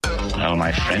Well,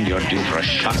 my friend, you're due for a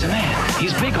shot. It's a man.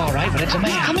 He's big, all right, but it's a man.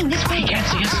 He's coming this way. He can't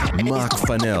see us. Mark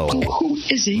Fennell. Who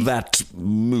is he? That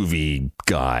movie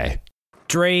guy.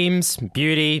 Dreams,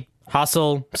 Beauty,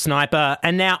 Hustle, Sniper,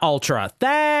 and now Ultra.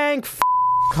 Thank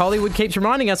Hollywood keeps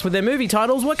reminding us with their movie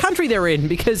titles what country they're in,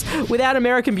 because without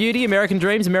American Beauty, American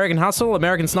Dreams, American Hustle,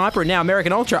 American Sniper, and now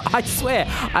American Ultra, I swear,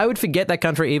 I would forget that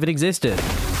country even existed.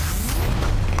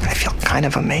 I feel kind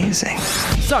of amazing.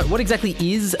 So, what exactly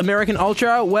is American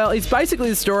Ultra? Well, it's basically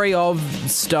the story of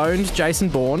stoned Jason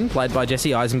Bourne, played by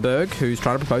Jesse Eisenberg, who's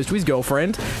trying to propose to his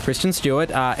girlfriend, Kristen Stewart,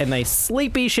 in a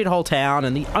sleepy shithole town,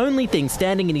 and the only thing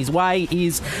standing in his way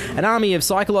is an army of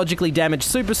psychologically damaged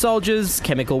super soldiers,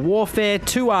 chemical warfare,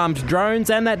 2 armed drones,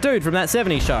 and that dude from that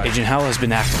 70s show. Agent Hell has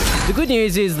been activated. The good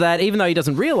news is that even though he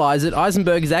doesn't realise it,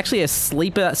 Eisenberg is actually a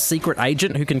sleeper secret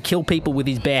agent who can kill people with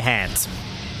his bare hands.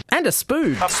 And a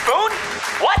spoon. A spoon?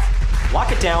 What? Lock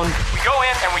it down. We go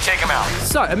in and we take him out.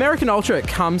 So, American Ultra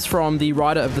comes from the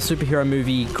writer of the superhero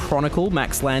movie Chronicle,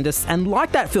 Max Landis, and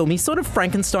like that film, he's sort of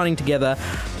Frankensteining together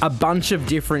a bunch of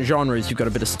different genres. You've got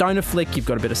a bit of stoner flick, you've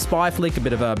got a bit of spy flick, a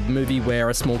bit of a movie where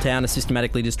a small town is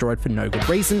systematically destroyed for no good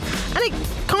reason, and it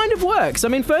kind of works. I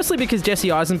mean, firstly because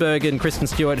Jesse Eisenberg and Kristen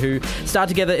Stewart, who starred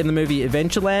together in the movie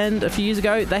Adventureland a few years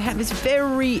ago, they have this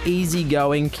very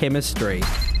easygoing chemistry.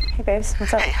 Hey, babes,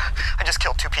 what's up? Hey, I just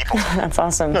killed 2 people. That's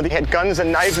awesome. No, they had guns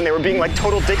and knives and they were being like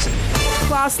total dicks.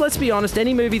 Plus, let's be honest,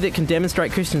 any movie that can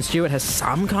demonstrate Kristen Stewart has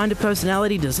some kind of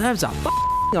personality deserves a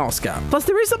Oscar. Plus,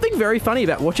 there is something very funny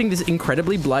about watching this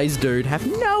incredibly blazed dude have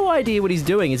no idea what he's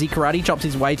doing as he karate chops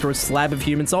his way through a slab of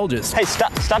human soldiers. Hey,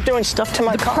 stop doing stuff to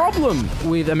my car. The problem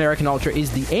with American Ultra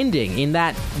is the ending, in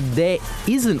that there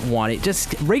isn't one. It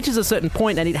just reaches a certain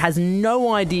point and it has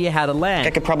no idea how to land.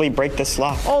 I could probably break this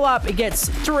lock. All up, it gets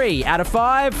 3 out of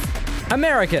 5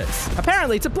 Americas.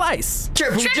 Apparently, it's a place.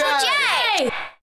 Triple J!